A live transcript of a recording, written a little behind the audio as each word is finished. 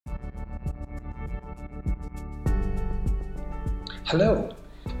Hello,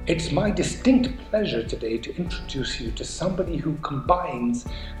 it's my distinct pleasure today to introduce you to somebody who combines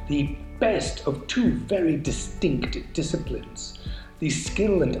the best of two very distinct disciplines, the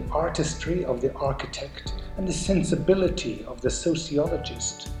skill and artistry of the architect and the sensibility of the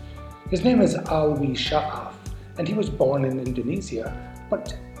sociologist. His name is Alwi Sha'af, and he was born in Indonesia,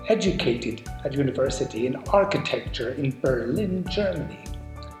 but educated at university in architecture in Berlin, Germany.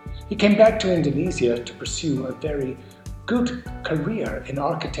 He came back to Indonesia to pursue a very good career in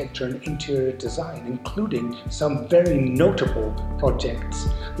architecture and interior design, including some very notable projects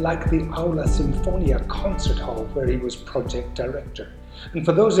like the Aula Sinfonia Concert Hall, where he was project director. And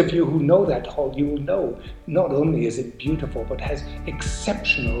for those of you who know that hall, you will know not only is it beautiful, but has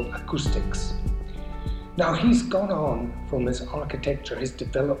exceptional acoustics. Now, he's gone on from his architecture, his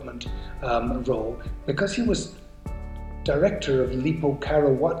development role, because he was director of Lippo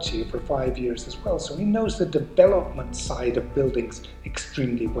Karawaci for 5 years as well, so he knows the development side of buildings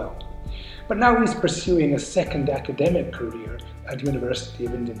extremely well. But now he's pursuing a second academic career at University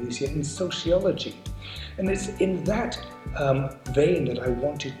of Indonesia in sociology. And it's in that vein that I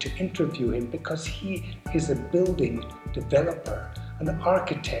wanted to interview him, because he is a building developer, an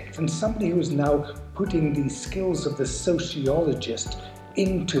architect, and somebody who is now putting the skills of the sociologist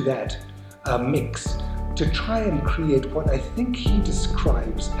into that mix to try and create what I think he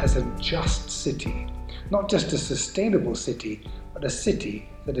describes as a just city. Not just a sustainable city, but a city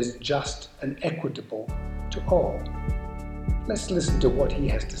that is just and equitable to all. Let's listen to what he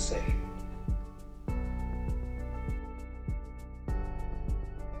has to say.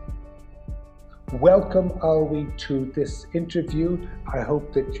 Welcome, Alwi, to this interview. I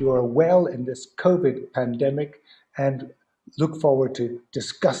hope that you are well in this COVID pandemic and look forward to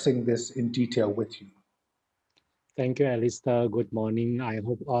discussing this in detail with you. Thank you, Alistair. Good morning. I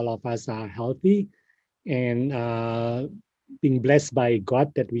hope all of us are healthy and being blessed by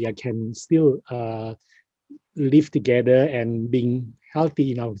God that we can still live together and being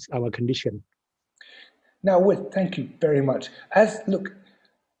healthy in our condition. Now, thank you very much.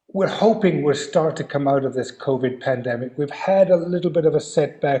 We're hoping we'll start to come out of this COVID pandemic. We've had a little bit of a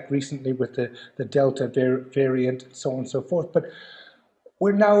setback recently with the Delta variant and so on and so forth, but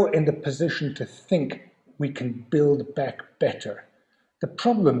we're now in the position to think we can build back better. The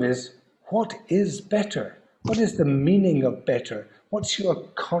problem is, what is better? What is the meaning of better? What's your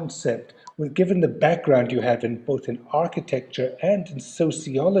concept? Well, given the background you have in both in architecture and in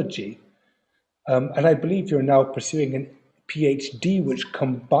sociology, and I believe you're now pursuing a PhD which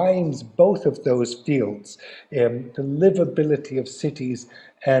combines both of those fields, the livability of cities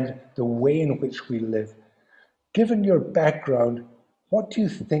and the way in which we live. Given your background, what do you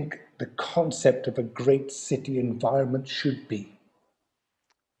think the concept of a great city environment should be?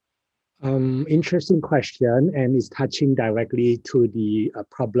 Interesting question, and it's touching directly to the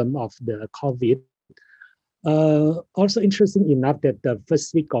problem of the COVID. Also interesting enough that the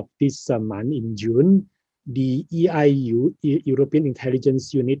first week of this month in June, the EIU, European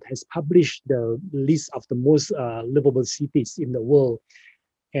Intelligence Unit, has published the list of the most livable cities in the world.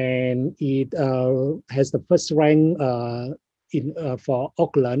 And it has the first rank for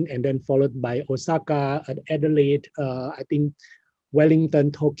Auckland, and then followed by Osaka, Adelaide, I think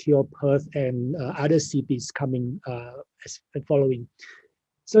Wellington, Tokyo, Perth, and other cities coming as following.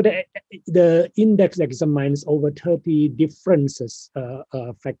 So the index examines over 30 differences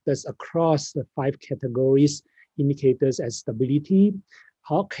factors across the 5 categories, indicators as stability,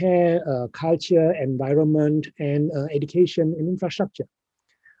 healthcare, culture, environment, and education and infrastructure.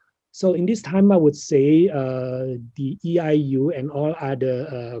 So in this time, I would say the EIU and all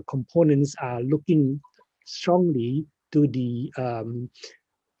other components are looking strongly to the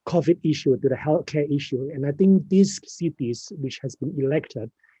COVID issue, to the healthcare issue. And I think these cities, which has been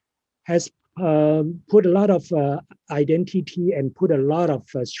elected, has put a lot of identity and put a lot of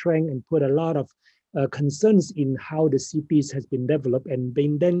strength and put a lot of concerns in how the cities has been developed and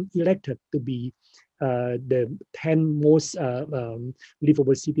been then elected to be the 10 most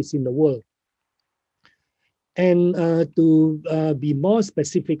livable cities in the world. And to be more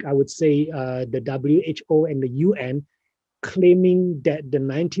specific, I would say the WHO and the UN claiming that the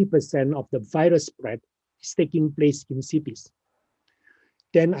 90% of the virus spread is taking place in cities.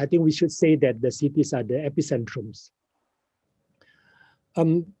 Then I think we should say that the cities are the epicentrums.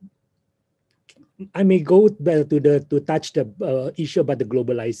 I may go to touch the issue about the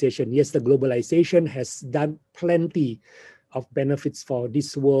globalization. Yes, the globalization has done plenty of benefits for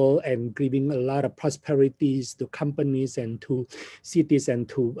this world and giving a lot of prosperities to companies and to cities and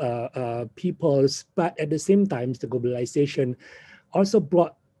to peoples. But at the same time, the globalization also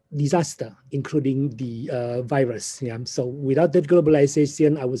brought disaster, including the virus. Yeah. So without that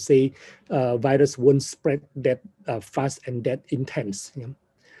globalization, I would say virus won't spread that fast and that intense. Yeah.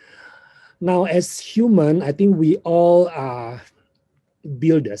 Now, as human, I think we all are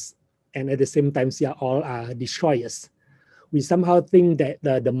builders, and at the same time, we are all destroyers. We somehow think that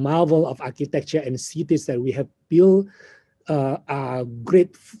the marvel of architecture and cities that we have built are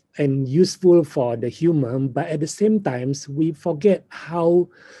great and useful for the human, but at the same time, we forget how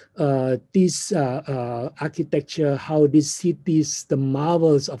this architecture, how these cities, the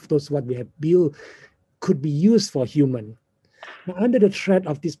marvels of those what we have built could be used for human. Now, under the threat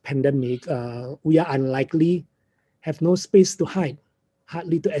of this pandemic, we are unlikely have no space to hide,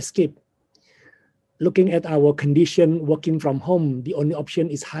 hardly to escape. Looking at our condition, working from home, the only option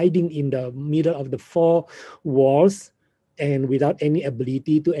is hiding in the middle of the four walls and without any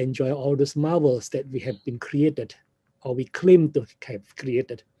ability to enjoy all those marvels that we have been created or we claim to have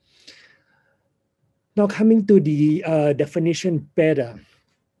created. Now coming to the definition better,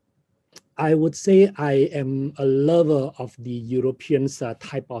 I would say I am a lover of the European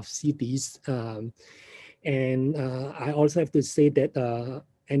type of cities. And I also have to say that,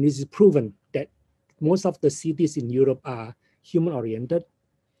 and this is proven, that most of the cities in Europe are human-oriented,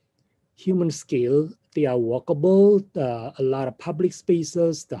 human scale. They are walkable, a lot of public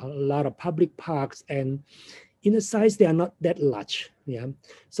spaces, a lot of public parks, and in a size, they are not that large. Yeah,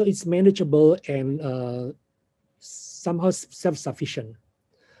 so it's manageable and somehow self-sufficient.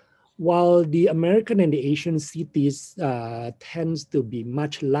 While the American and the Asian cities tends to be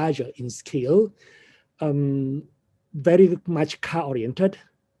much larger in scale, very much car-oriented,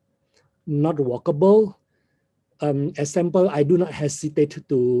 not walkable. Example, I do not hesitate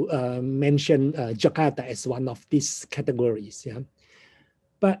to mention Jakarta as one of these categories. Yeah,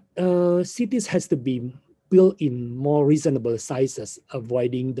 but cities has to be built in more reasonable sizes,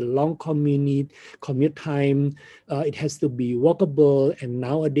 avoiding the long commute time. It has to be walkable, and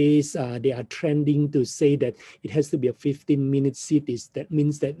nowadays they are trending to say that it has to be a 15-minute cities. That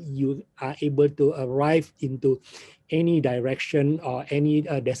means that you are able to arrive into any direction or any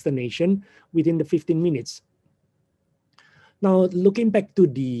destination within the 15 minutes. Now, looking back to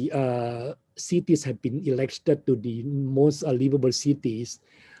the cities have been elected to the most livable cities,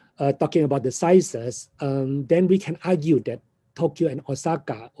 talking about the sizes, then we can argue that Tokyo and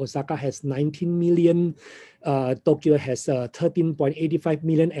Osaka has 19 million, Tokyo has 13.85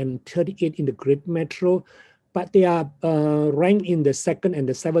 million and 38 in the Great Metro, but they are ranked in the second and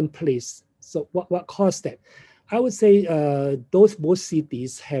the seventh place. So what caused that? I would say those both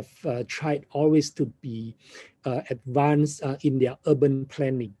cities have tried always to be advanced in their urban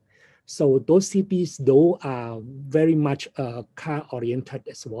planning. So those cities, though, are very much car-oriented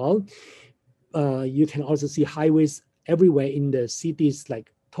as well. You can also see highways everywhere in the cities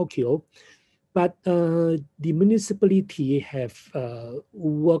like Tokyo. But the municipality have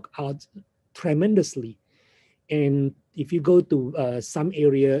worked out tremendously. And if you go to some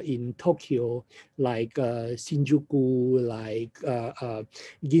area in Tokyo, like Shinjuku, like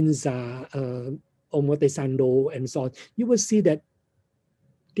Ginza, Omotesando, and so on, you will see that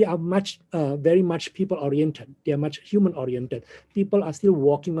they are very much people-oriented. They are much human-oriented. People are still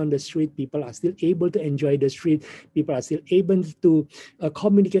walking on the street. People are still able to enjoy the street. People are still able to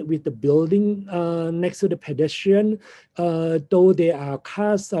communicate with the building next to the pedestrian. Though there are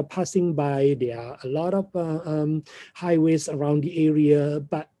cars passing by, there are a lot of highways around the area,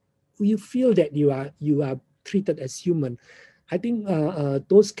 but you feel that you are treated as human. I think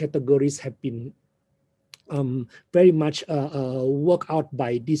those categories have been very much worked out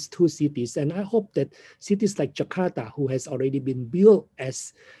by these two cities. And I hope that cities like Jakarta, who has already been built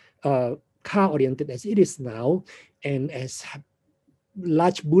as car-oriented as it is now, and as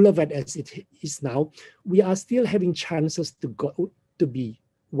large boulevard as it is now, we are still having chances to go to be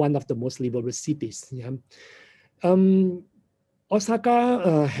one of the most livable cities. Yeah.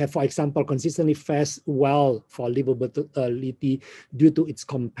 Osaka have, for example, consistently fares well for livability due to its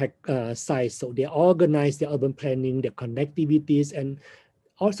compact size. So they organize their urban planning, their connectivities, and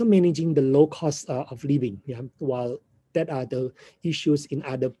also managing the low cost of living. Yeah, while that are the issues in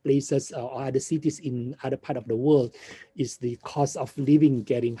other places or other cities in other part of the world, is the cost of living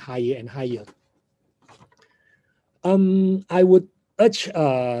getting higher and higher. I would urge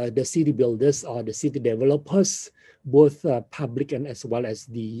the city builders or the city developers, both public and as well as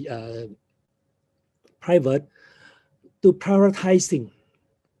the private, to prioritizing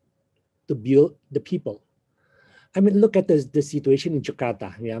to build the people. I mean, look at the situation in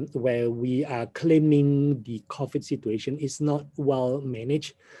Jakarta, yeah, where we are claiming the COVID situation is not well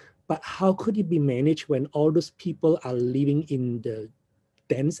managed. But how could it be managed when all those people are living in the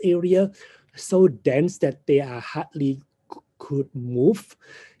dense area, so dense that they are hardly could move,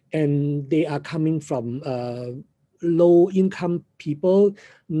 and they are coming from low income people,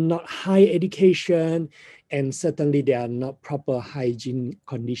 not high education, and certainly they are not proper hygiene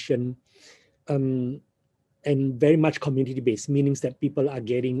condition. And very much community-based, meaning that people are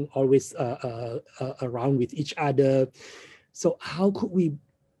getting always around with each other. So how could we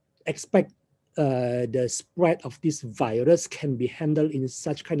expect the spread of this virus can be handled in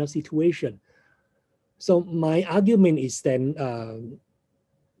such kind of situation? So my argument is then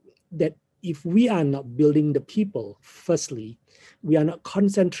that if we are not building the people, firstly, we are not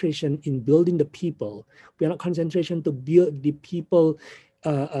concentration in building the people, we are not concentration to build the people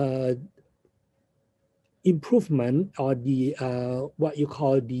improvement or the what you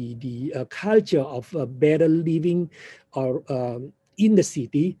call the culture of better living or in the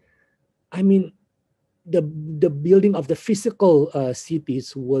city. I mean, the building of the physical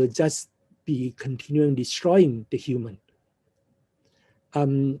cities will just be continuing destroying the human.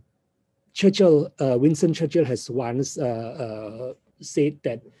 Winston Churchill has once said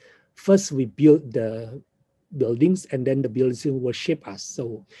that first we build the buildings and then the buildings will shape us.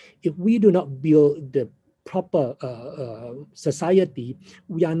 So if we do not build the proper society,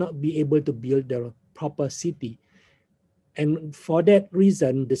 we are not be able to build the proper city. And for that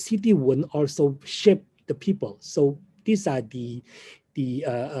reason, the city will also shape the people. So these are the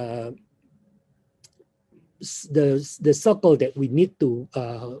circle that we need to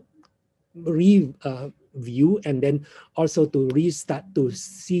review, and then also to restart to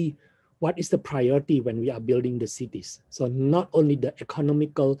see what is the priority when we are building the cities. So not only the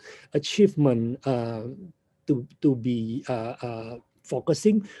economical achievement to be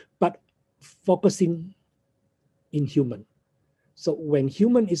focusing, but focusing in human. So when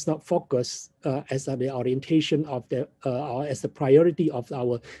human is not focused as the orientation of the or as the priority of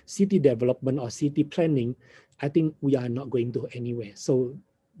our city development or city planning, I think we are not going to anywhere. So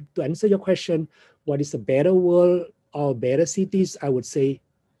to answer your question, what is a better world or better cities? I would say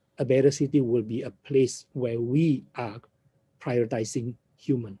a better city will be a place where we are prioritizing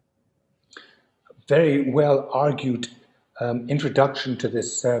human. Very well argued introduction to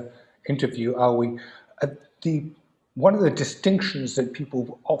this interview, Awi. One of the distinctions that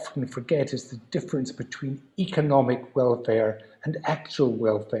people often forget is the difference between economic welfare and actual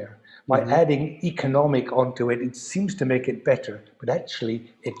welfare. By adding economic onto it, it seems to make it better, but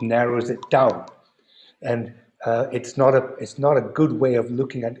actually it narrows it down. And it's not a good way of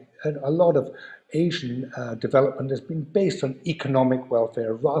looking at it. A lot of Asian development has been based on economic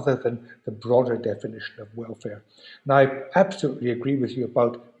welfare rather than the broader definition of welfare. And I absolutely agree with you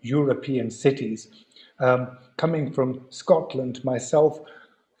about European cities. Coming from Scotland myself,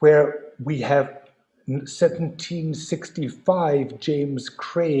 where we have 1765, James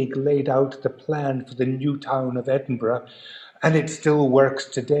Craig laid out the plan for the new town of Edinburgh, and it still works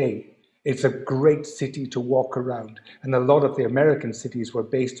today. It's a great city to walk around, and a lot of the American cities were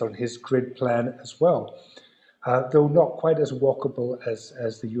based on his grid plan as well, though not quite as walkable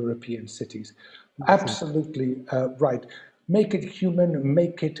as the European cities. Absolutely right. Make it human,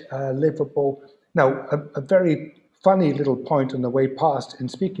 make it livable. Now, a very funny little point on the way past, in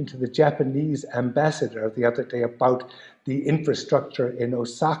speaking to the Japanese ambassador the other day about the infrastructure in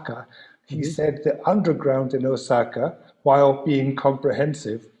Osaka, he said the underground in Osaka, while being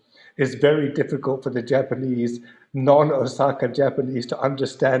comprehensive, is very difficult for the Japanese, non-Osaka Japanese, to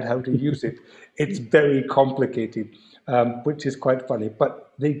understand how to use it. It's very complicated, which is quite funny.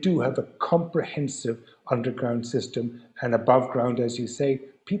 But they do have a comprehensive underground system, and above ground, as you say,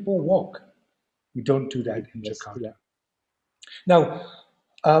 people walk. We don't do that in Jakarta. Yeah. Now,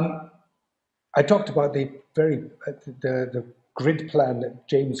 I talked about the grid plan that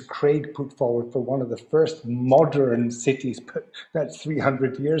James Craig put forward for one of the first modern cities. That's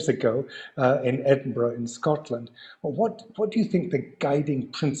 300 years ago in Edinburgh, in Scotland. Well, what do you think the guiding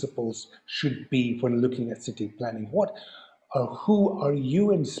principles should be when looking at city planning? Who are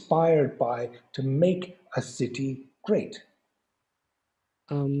you inspired by to make a city great?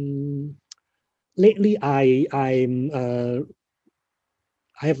 Lately, I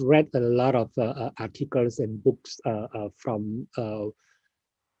have read a lot of articles and books from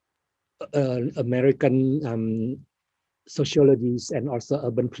American sociologist and also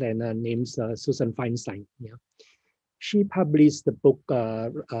urban planner named Susan Feinstein. Yeah, she published the book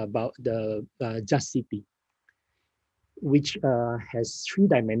about the Just City, which has 3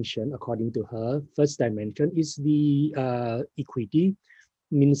 dimensions according to her. First dimension is the equity,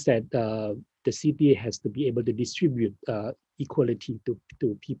 means that the city has to be able to distribute equality to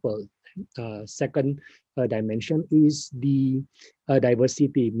people, second dimension is the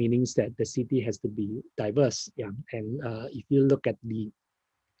diversity, meaning that the city has to be diverse. Yeah, and if you look at the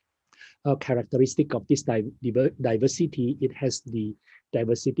characteristic of this diversity, it has the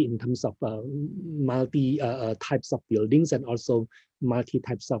diversity in terms of multi types of buildings and also multi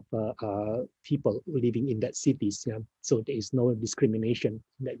types of people living in that cities. Yeah? So there is no discrimination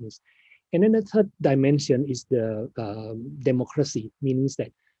in that means. And then the third dimension is the democracy, meaning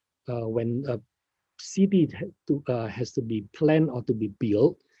that when a city has to be planned or to be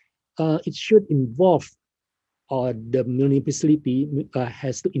built, it should involve, or the municipality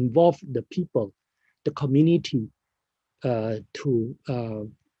has to involve the people, the community, to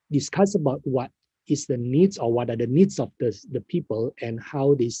discuss about what is the needs or what are the needs of the people and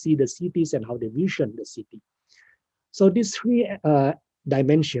how they see the cities and how they vision the city. So these three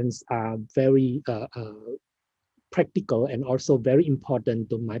dimensions are very practical and also very important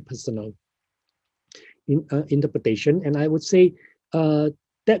to my personal interpretation. And I would say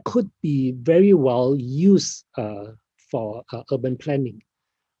that could be very well used for urban planning.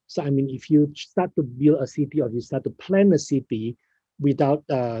 So, I mean, if you start to build a city or you start to plan a city without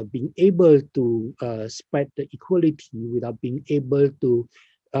being able to spread the equality, without being able to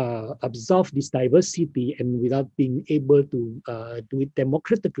absorb this diversity, and without being able to do it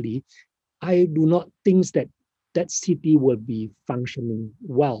democratically, I do not think that that city will be functioning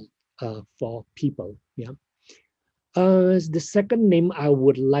well for people. Yeah. The second name I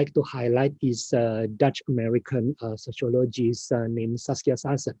would like to highlight is Dutch American sociologist named Saskia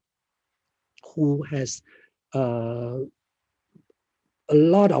Sassen, who has a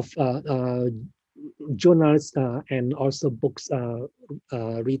lot of journals and also books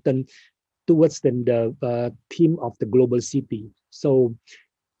written towards the theme of the global city. So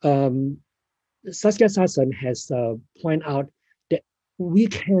Saskia Sassen has pointed out that we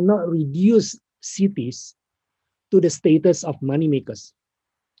cannot reduce cities to the status of moneymakers,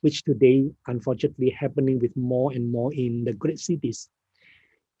 which today, unfortunately, happening with more and more in the great cities.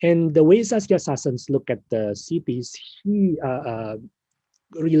 And the way Saskia Sassen look at the cities, he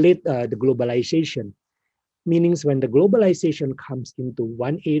relate the globalization, meaning when the globalization comes into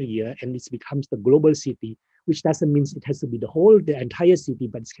one area and it becomes the global city, which doesn't mean it has to be the entire city,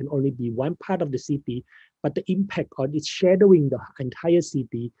 but it can only be one part of the city, but the impact on it's shadowing the entire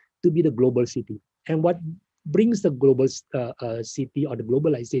city to be the global city. And what brings the global city or the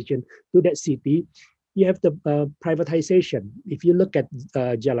globalization to that city, you have the privatization. If you look at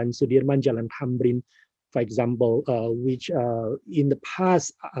Jalan Sudirman, Jalan Tamrin, for example, which in the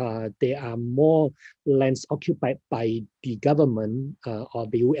past, there are more lands occupied by the government or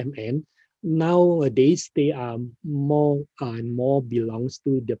BUMN. Nowadays, they are more and more belongs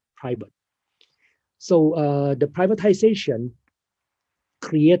to the private. So the privatization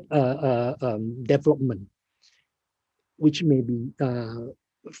create development, which may be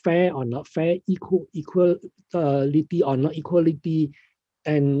fair or not fair, equality or not equality,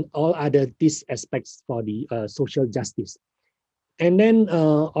 and all other these aspects for the social justice. And then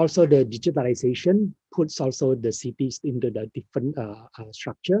also the digitalization puts also the cities into the different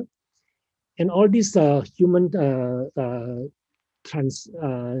structure. And all these human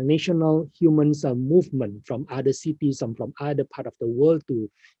transnational humans movement from other cities and from other part of the world to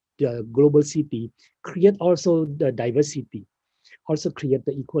the global city create also the diversity, also create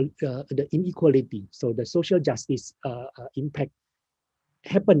the inequality. So the social justice impact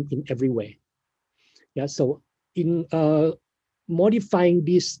happen in everywhere. Yeah. So in modifying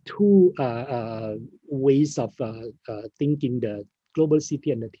these two ways of thinking, the global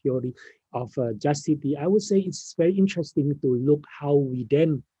city and the theory of just city, I would say it's very interesting to look how we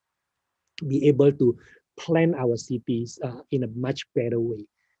then be able to plan our cities in a much better way,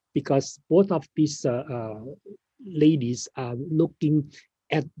 because both of these ladies are looking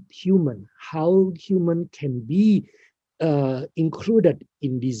at how human can be included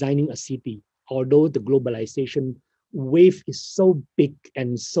in designing a city, although the globalization wave is so big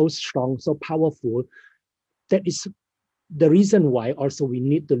and so strong, so powerful. That is the reason why also we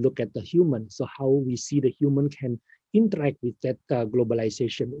need to look at the human. So how we see the human can interact with that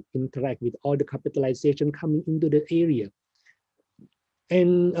globalization, interact with all the capitalization coming into the area.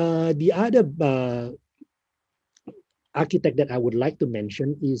 And the other architect that I would like to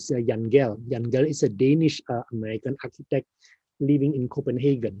mention is Jan Gehl. Jan Gehl is a Danish American architect living in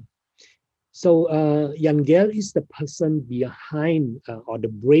Copenhagen. So Jan Gehl is the person behind or the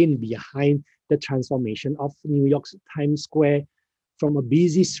brain behind the transformation of New York's Times Square from a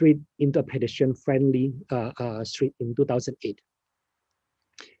busy street into a pedestrian-friendly street in 2008.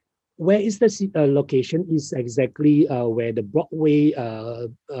 where is the location is exactly where the Broadway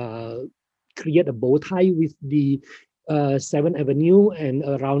create a bow tie with the 7th Avenue and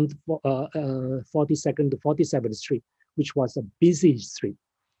around 42nd to 47th Street, which was a busy street.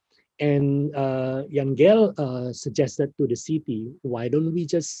 And Jan Gehl suggested to the city, why don't we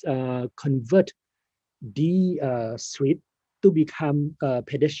just convert the street to become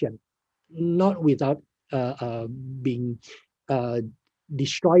pedestrian, not without being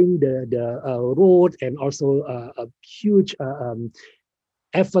destroying the road, and also a huge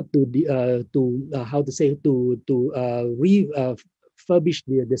effort to how to say to refurbish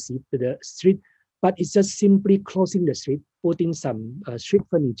the street, but it's just simply closing the street, putting some street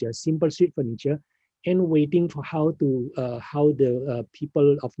furniture, simple street furniture, and waiting for how the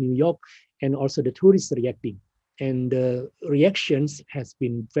people of New York and also the tourists reacting. And the reactions has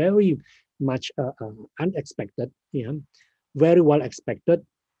been very much unexpected, very well expected.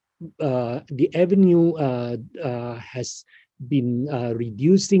 The avenue has been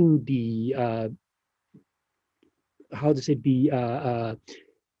reducing the how to say the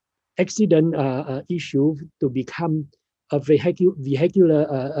accident issue to become a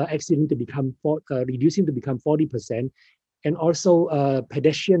vehicular accident to become reducing to become 40%, and also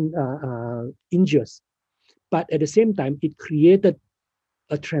pedestrian injuries. But at the same time, it created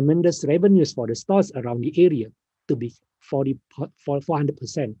a tremendous revenues for the stores around the area to be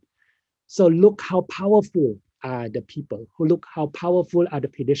 400%. So look how powerful are the people, who look how powerful are the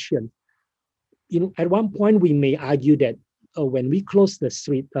pedestrians. At one point we may argue that when we close the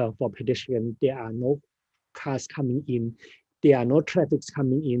street for pedestrians, there are no cars coming in, there are no traffics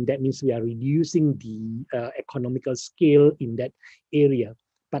coming in. That means we are reducing the economical scale in that area.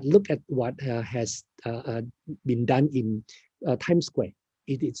 But look at what has been done in Times Square.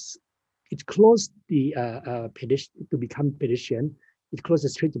 It closed the pedestrian to become pedestrian. It closed the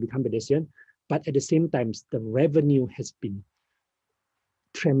street to become pedestrian, but at the same time, the revenue has been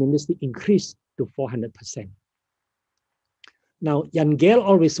tremendously increased to 400%. Now, Jan Gehl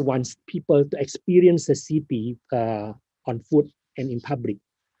always wants people to experience the city on foot and in public.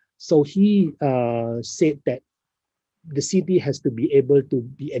 So he said that the city has to be able to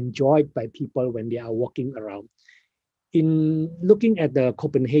be enjoyed by people when they are walking around. In looking at the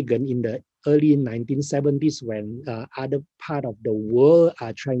Copenhagen in the early 1970s, when other part of the world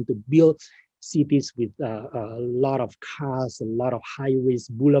are trying to build cities with a lot of cars, a lot of highways,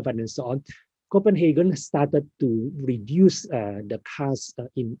 boulevards, and so on, Copenhagen started to reduce the cars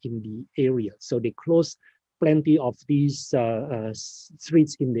in the area. So they closed plenty of these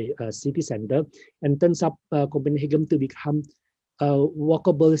streets in the city center, and turns up Copenhagen to become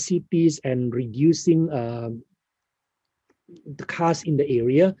walkable cities and reducing the cars in the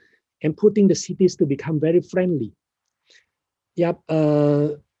area and putting the cities to become very friendly. Yep,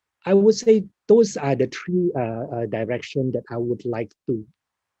 I would say those are the three directions that I would like to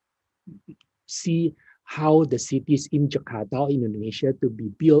see how the cities in Jakarta or Indonesia to be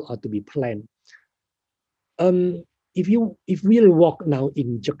built or to be planned. If we walk now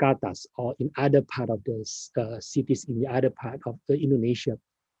in Jakarta or in other part of the cities in the other part of the Indonesia,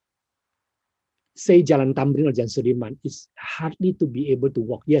 say Jalan Tamrin or Jalan Sudirman, is hardly to be able to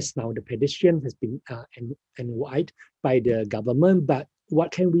walk. Yes, now the pedestrian has been wide by the government, but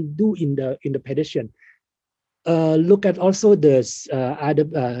what can we do in the pedestrian? Look at also the other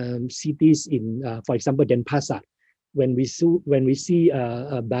cities in, for example, Denpasar. When we see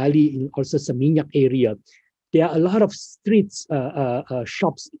Bali in also Seminyak area, there are a lot of streets,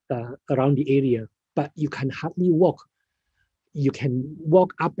 shops around the area, but you can hardly walk. You can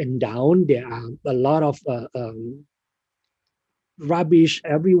walk up and down. There are a lot of rubbish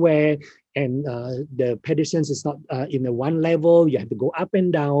everywhere, and the pedestrians is not in a one level. You have to go up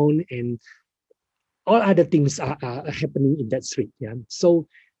and down, and all other things are happening in that street. Yeah, so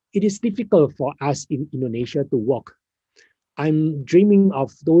it is difficult for us in Indonesia to walk. I'm dreaming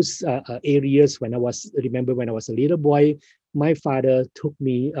of those areas when I was a little boy. My father took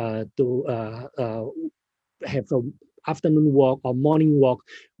me to have an afternoon walk or morning walk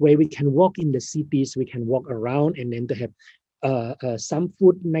where we can walk in the cities, we can walk around, and then to have some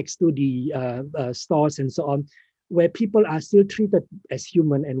food next to the stores and so on, where people are still treated as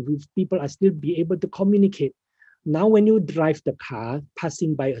human and people are still be able to communicate. Now, when you drive the car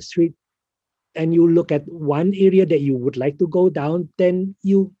passing by a street and you look at one area that you would like to go down, then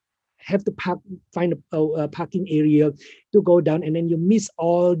you have to find a parking area to go down, and then you miss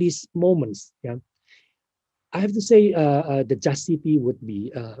all these moments. Yeah, I have to say the Just City would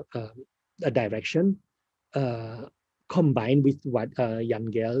be a direction combined with what Jan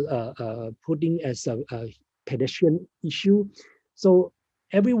Gehl putting as a pedestrian issue. So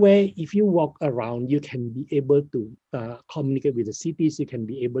everywhere, if you walk around, you can be able to communicate with the cities, you can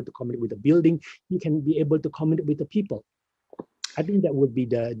be able to communicate with the building, you can be able to communicate with the people. I think that would be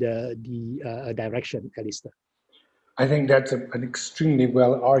the direction, Alistair. I think that's an extremely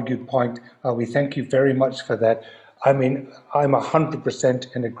well argued point. We thank you very much for that. I mean, I'm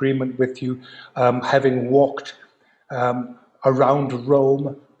 100% in agreement with you. Having walked around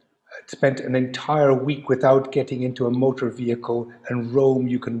Rome, spent an entire week without getting into a motor vehicle, and Rome,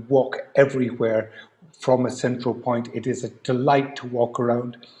 you can walk everywhere from a central point. It is a delight to walk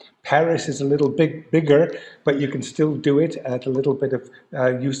around. Paris is a little bigger, but you can still do it at a little bit of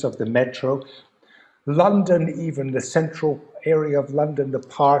use of the metro. London, even the central area of London, the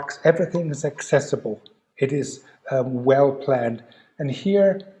parks, everything is accessible. It is well planned. And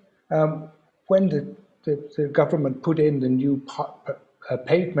here, when the government put in the new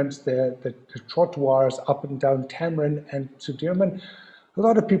pavements, the trottoirs up and down Tamarind and Sudirman, a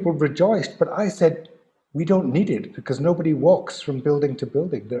lot of people rejoiced. But I said, we don't need it because nobody walks from building to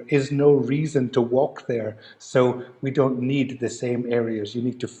building. There is no reason to walk there. So we don't need the same areas. You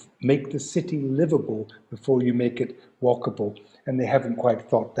need to make the city livable before you make it walkable. And they haven't quite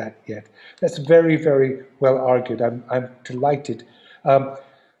thought that yet. That's very, very well argued. I'm delighted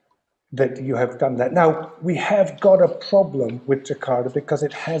that you have done that. Now, we have got a problem with Jakarta because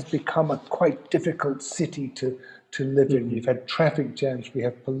it has become a quite difficult city to live in. We've had traffic jams, we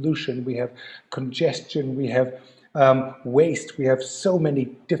have pollution, we have congestion, we have waste, we have so many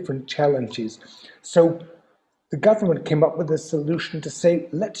different challenges. So the government came up with a solution to say,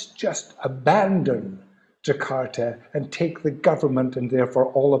 let's just abandon Jakarta and take the government and therefore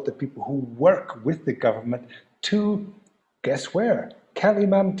all of the people who work with the government to, guess where?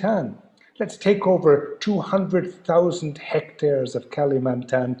 Kalimantan. Let's take over 200,000 hectares of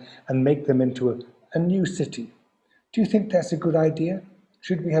Kalimantan and make them into a new city. Do you think that's a good idea?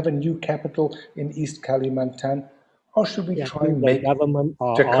 Should we have a new capital in East Kalimantan? Or should we try and make government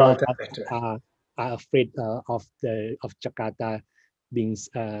or Jakarta all better? Are afraid of Jakarta being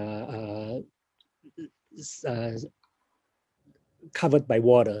covered by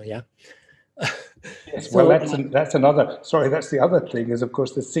water? Yeah. Yes, well, that's another. Sorry, that's the other thing. Is of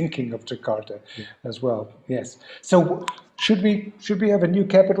course the sinking of Jakarta, as well. Yes. So should we have a new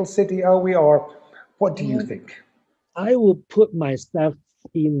capital city? Are we, or what do you think? I will put myself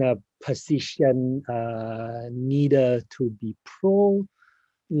in a position neither to be pro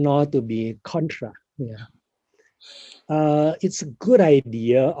nor to be contra. Yeah. It's a good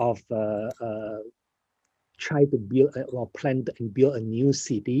idea of try to build or plan and build a new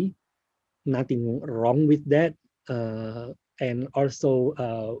city. Nothing wrong with that. And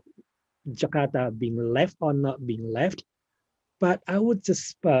also Jakarta being left or not being left. But I would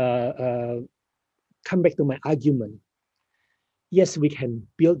just come back to my argument. Yes, we can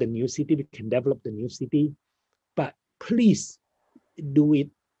build the new city, we can develop the new city, but please do it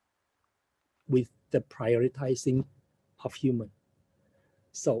with the prioritizing of human.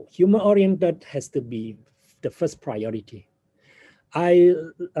 So human-oriented has to be the first priority. I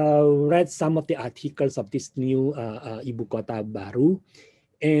read some of the articles of this new Ibu Kota Baru,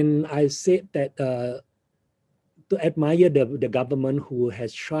 and I said that to admire the government who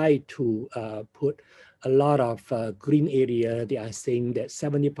has tried to put a lot of green area. They are saying that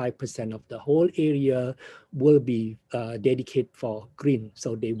 75% of the whole area will be dedicated for green.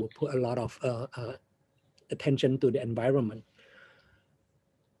 So they will put a lot of attention to the environment.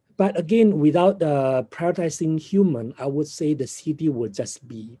 But again, without prioritizing human, I would say the city would just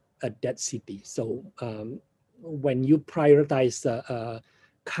be a dead city. So when you prioritize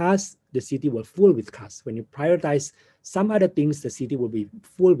cars, the city will full with cars. When you prioritize some other things, the city will be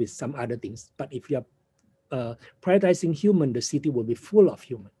full with some other things. But if you are prioritizing human, the city will be full of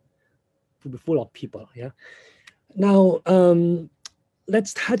human, will be full of people. Yeah. Now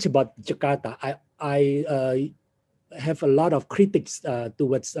let's touch about Jakarta. I have a lot of critics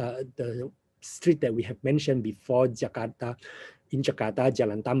towards the street that we have mentioned before, Jakarta. In Jakarta,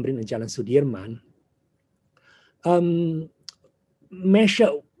 Jalan Tamrin and Jalan Sudirman.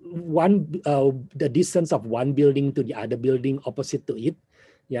 Measure the distance of one building to the other building opposite to it.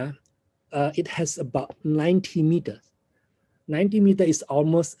 Yeah, it has about 90 meters. 90 meters is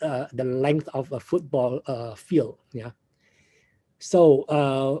almost the length of a football field. Yeah. So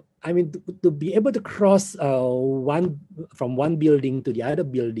I mean, to be able to cross from one building to the other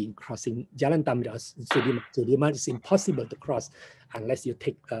building, crossing Jalan Tamrin Sudirman is impossible to cross unless you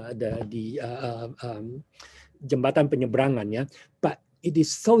take Jembatan Penyeberangan, yeah. But it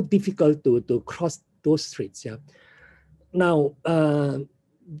is so difficult to cross those streets, yeah. Now,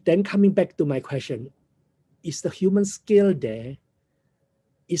 then coming back to my question, is the human scale there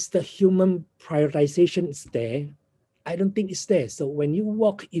is the human prioritization is there? I don't think it's there. So when you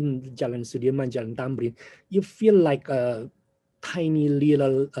walk in Jalan Sudirman, Jalan Tamrin, you feel like a tiny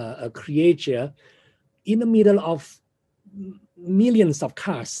little creature in the middle of millions of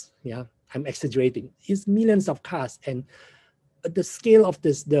cars. Yeah, I'm exaggerating. It's millions of cars, and the scale of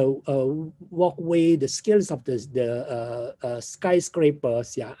this, the walkway, the scales of this, the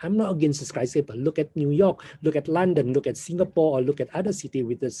skyscrapers. Yeah, I'm not against the skyscraper. Look at New York, look at London, look at Singapore, or look at other city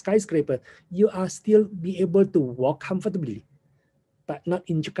with the skyscraper. You are still be able to walk comfortably, but not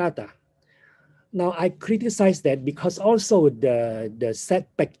in Jakarta. Now I criticize that because also the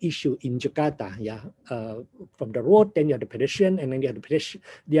setback issue in Jakarta, yeah, from the road, then you have the pedestrian, and then you have the pedestrian,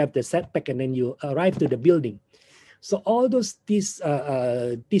 you have the setback, and then you arrive to the building. So all those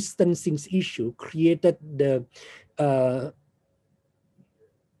distancing issue created the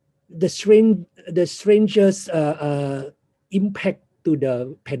strangest impact to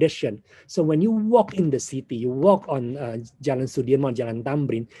the pedestrian. So when you walk in the city, you walk on Jalan Sudirman, Jalan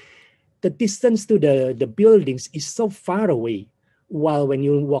Tamrin, the distance to the buildings is so far away. While when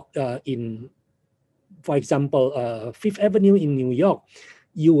you walk in, for example, Fifth Avenue in New York,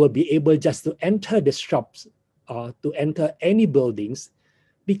 you will be able just to enter the shops or to enter any buildings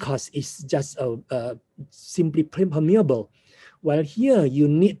because it's just simply permeable. While here, you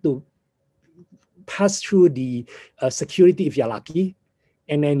need to pass through the security if you're lucky,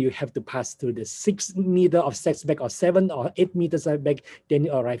 and then you have to pass through the 6 meter of setback or 7 or 8 meters setback, then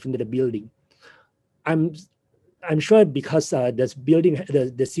you arrive into the building. I'm sure because this building,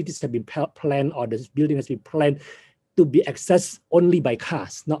 the cities have been planned, or this building has been planned to be accessed only by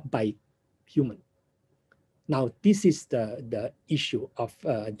cars, not by human. Now, this is the issue of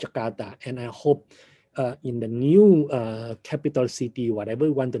Jakarta, and I hope in the new capital city, whatever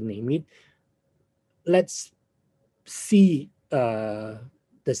you want to name it, let's see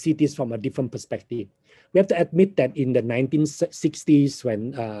the cities from a different perspective. We have to admit that in the 1960s,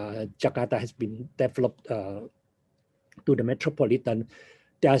 when Jakarta has been developed to the metropolitan,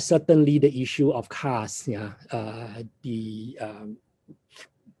 there are certainly the issue of cars. Yeah, the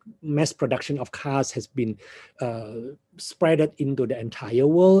mass production of cars has been spread into the entire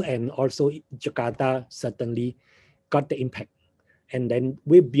world, and also Jakarta certainly got the impact. And then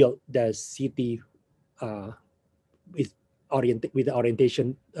we built the city with the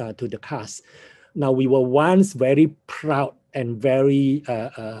orientation to the cars. Now, we were once very proud and very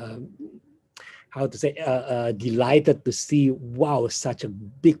delighted to see, wow, such a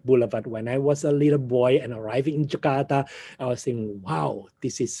big boulevard. When I was a little boy and arriving in Jakarta, I was saying, wow,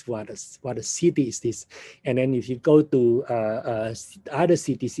 this is what a city is this. And then if you go to other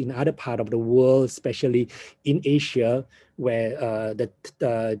cities in other part of the world, especially in Asia, where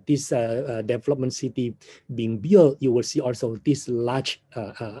this development city being built, you will see also this large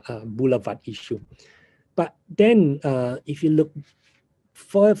boulevard issue. But then if you look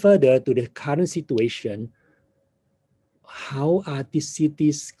further to the current situation, how are these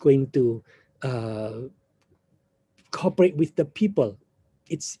cities going to cooperate with the people?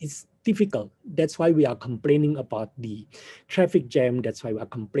 It's difficult. That's why we are complaining about the traffic jam. That's why we are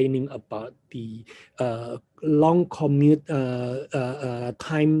complaining about the long commute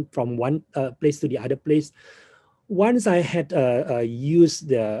time from one place to the other place. Once I had used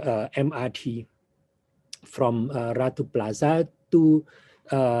the MRT from Ratu Plaza to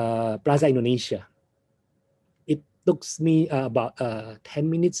Plaza Indonesia. It took me about 10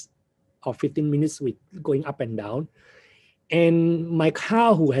 minutes or 15 minutes with going up and down. And my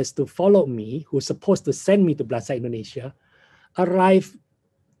car, who has to follow me, who's supposed to send me to Plaza Indonesia, arrived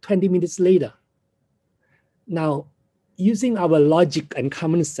 20 minutes later. Now, using our logic and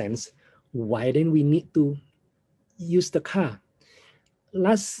common sense, why then we need to use the car?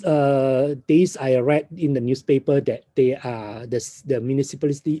 Last days, I read in the newspaper that the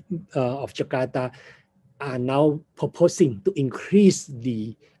municipality of Jakarta are now proposing to increase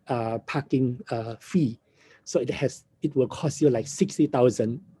the parking fee. So it will cost you like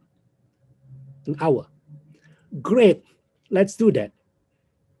 60,000 an hour. Great, let's do that.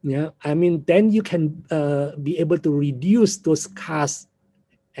 Yeah, I mean, then you can be able to reduce those cars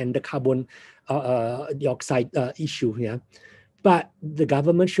and the carbon dioxide issue. Yeah. But the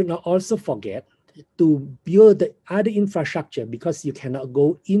government should not also forget to build the other infrastructure, because you cannot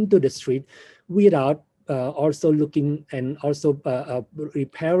go into the street without also looking and also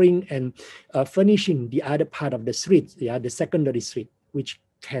repairing and furnishing the other part of the street, the secondary street, which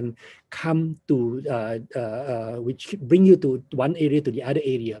can come to, which bring you to one area to the other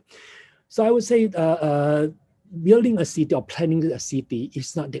area. So I would say building a city or planning a city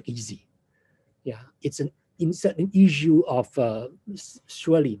is not that easy. Yeah, in certain issue of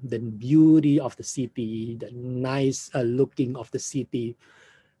surely the beauty of the city, the nice looking of the city,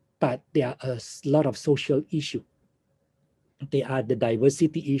 but there are a lot of social issue. They are the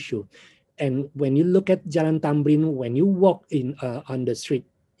diversity issue. And when you look at Jalan Tamrin, when you walk in on the street,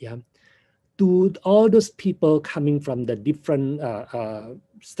 yeah, to all those people coming from the different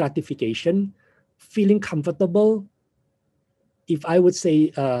stratification, feeling comfortable, if I would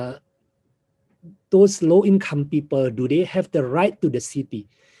say those low-income people, do they have the right to the city?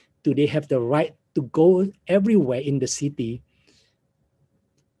 Do they have the right to go everywhere in the city?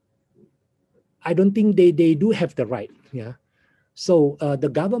 I don't think they do have the right. Yeah. So the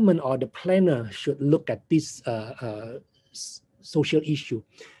government or the planner should look at this social issue.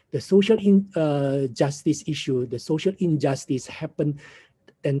 The social justice issue, the social injustice happen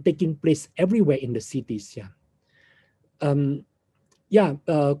and taking place everywhere in the cities. Yeah. Going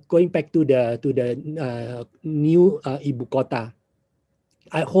back to the new Ibu Kota,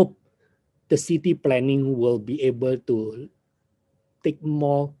 I hope the city planning will be able to take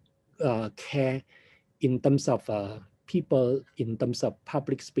more care in terms of people, in terms of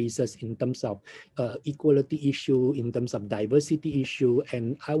public spaces, in terms of equality issue, in terms of diversity issue.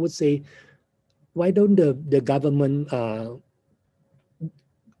 And I would say, why don't the government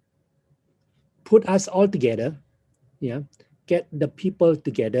put us all together, yeah, get the people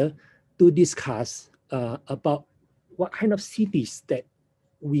together to discuss about what kind of cities that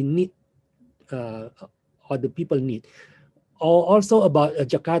we need or the people need. Or also about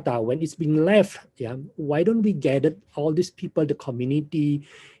Jakarta, when it's being left, yeah, why don't we gather all these people, the community,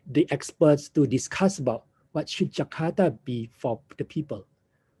 the experts to discuss about what should Jakarta be for the people?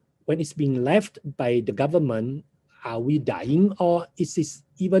 When it's being left by the government, are we dying, or is this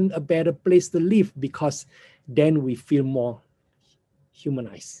even a better place to live? Because then we feel more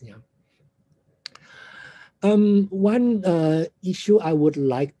humanized. Yeah. One issue I would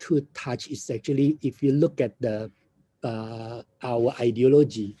like to touch is actually, if you look at the our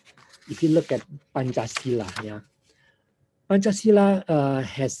ideology, if you look at Pancasila, yeah, Pancasila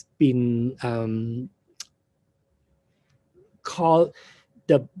has been called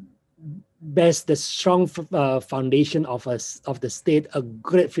the best, the strong foundation of the state, a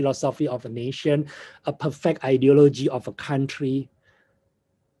great philosophy of a nation, a perfect ideology of a country.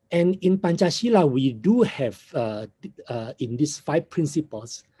 And in Pancasila, we do have in these 5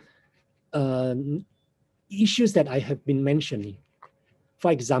 principles issues that I have been mentioning. For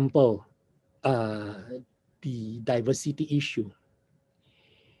example, the diversity issue,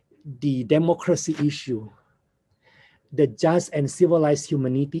 the democracy issue, the just and civilized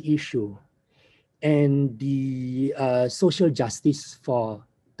humanity issue, and the social justice for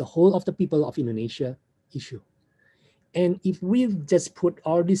the whole of the people of Indonesia issue. And if we just put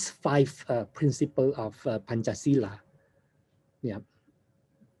all these 5 principles of Pancasila, yeah,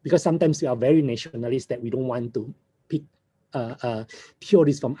 because sometimes we are very nationalist that we don't want to pick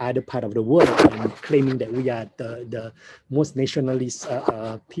theories from other part of the world and claiming that we are the most nationalist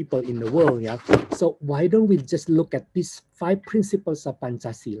people in the world. Yeah. So why don't we just look at these 5 principles of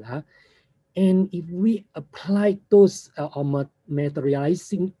Pancasila, and if we apply those or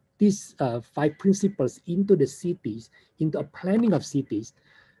materializing these 5 principles into the cities, into a planning of cities,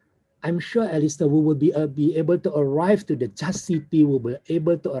 I'm sure, Alistair, we will be able to arrive to the just city. We will be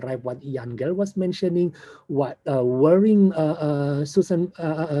able to arrive what Jan Gehl was mentioning, what Waring,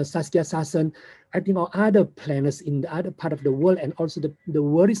 Saskia Sassen, I think, or other planners in the other part of the world, and also the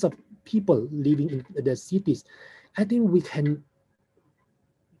worries of people living in the cities. I think we can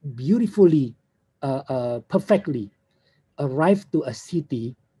beautifully, perfectly arrive to a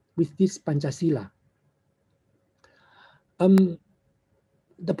city with this Pancasila.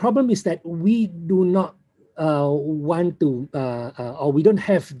 The problem is that we do not want to, or we don't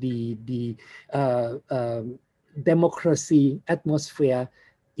have the democracy atmosphere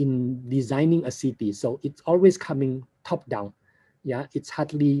in designing a city. So it's always coming top down. Yeah, it's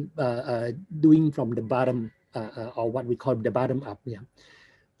hardly doing from the bottom, or what we call the bottom up. Yeah.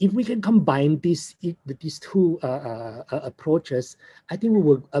 If we can combine these 2 approaches, I think we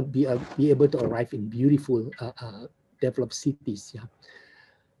will be able to arrive in beautiful developed cities. Yeah.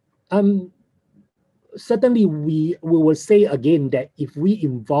 Certainly, we will say again that if we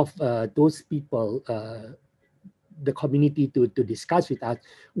involve those people, the community to discuss with us,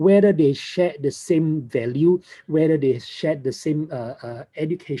 whether they share the same value, whether they share the same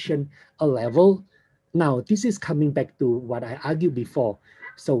education level. Now, this is coming back to what I argued before.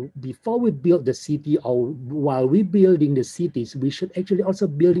 So before we build the city, or while we're building the cities, we should actually also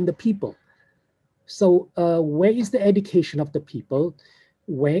building the people. So where is the education of the people?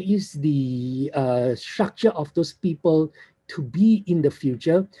 where is the structure of those people to be in the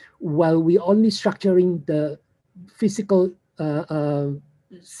future, while we only structuring the physical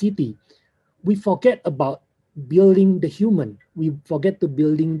city, we forget about building the human. We forget to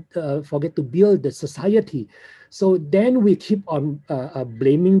build the society. So then we keep on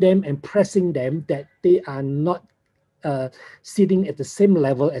blaming them and pressing them that they are not sitting at the same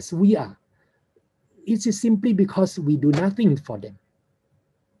level as we are. It is simply because we do nothing for them.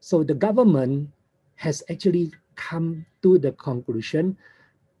 So the government has actually come to the conclusion,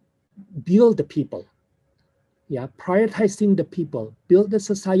 build the people. Yeah, prioritizing the people, build the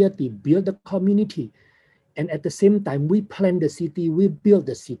society, build the community. And at the same time, we plan the city, we build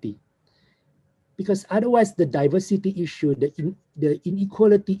the city. Because otherwise the diversity issue, the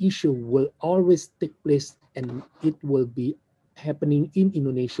inequality issue will always take place, and it will be happening in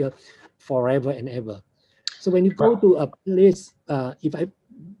Indonesia forever and ever. So when you go to a place, if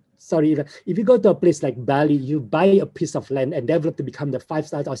you go to a place like Bali, you buy a piece of land and develop to become the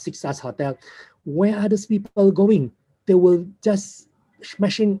 5-star or 6-star hotel. Where are those people going? They will just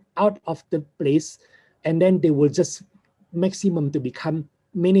smashing out of the place, and then they will just maximum to become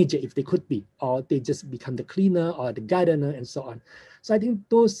manager if they could be, or they just become the cleaner or the gardener and so on. So I think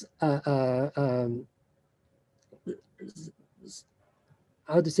those how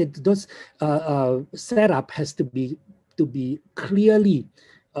to say, those setup has to be clearly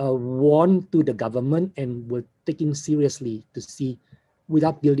warned to the government, and we're taking seriously to see,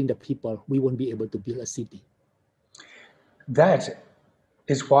 without building the people, we won't be able to build a city. That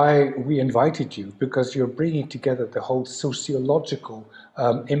is why we invited you, because you're bringing together the whole sociological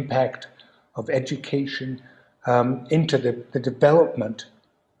impact of education into the development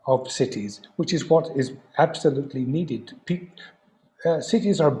of cities, which is what is absolutely needed.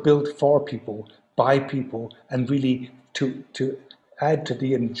 Cities are built for people, by people, and really to add to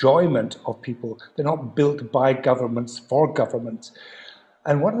the enjoyment of people. They're not built by governments for governments.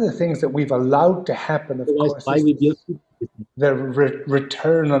 And one of the things that we've allowed to happen, of course, is the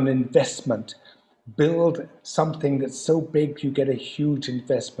return on investment. Build something that's so big you get a huge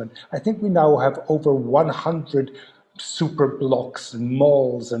investment. I think we now have over 100 super blocks and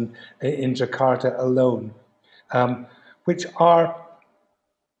malls in Jakarta alone, which are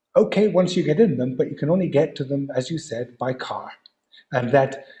okay once you get in them, but you can only get to them, as you said, by car. And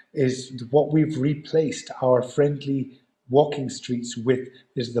that is what we've replaced our friendly walking streets with,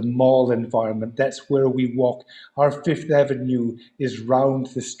 is the mall environment. That's where we walk. Our Fifth Avenue is round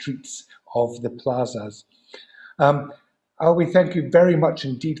the streets of the plazas. Alwi, thank you very much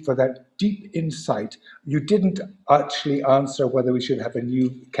indeed for that deep insight. You didn't actually answer whether we should have a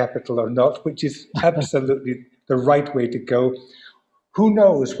new capital or not, which is absolutely the right way to go. Who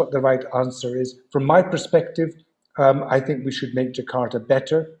knows what the right answer is? From my perspective, I think we should make Jakarta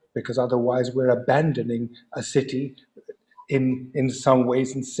better, because otherwise we're abandoning a city in some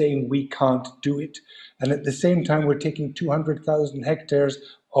ways and saying we can't do it. And at the same time, we're taking 200,000 hectares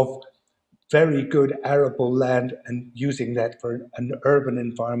of very good arable land and using that for an urban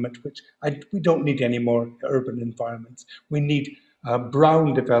environment, which we don't need any more urban environments. We need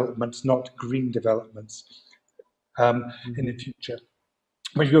brown developments, not green developments in the future.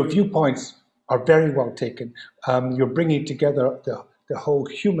 But your viewpoints are very well taken. You're bringing together the whole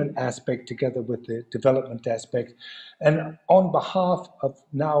human aspect together with the development aspect. And on behalf of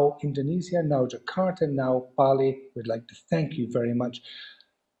now Indonesia, now Jakarta, now Bali, we'd like to thank you very much.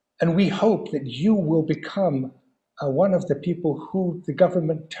 And we hope that you will become one of the people who the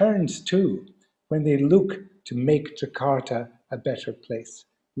government turns to when they look to make Jakarta a better place.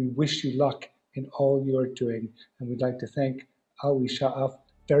 We wish you luck in all you're doing. And we'd like to thank Alwi Sha'af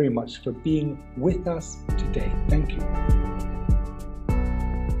very much for being with us today. Thank you.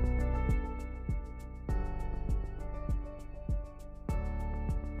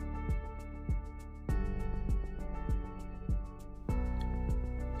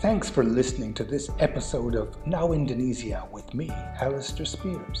 Thanks for listening to this episode of Now Indonesia with me, Alistair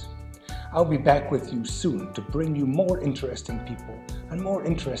Spears. I'll be back with you soon to bring you more interesting people and more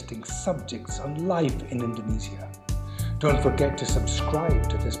interesting subjects on life in Indonesia. Don't forget to subscribe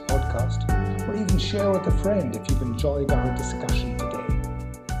to this podcast, or even share with a friend if you've enjoyed our discussion today.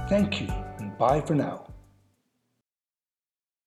 Thank you, and bye for now.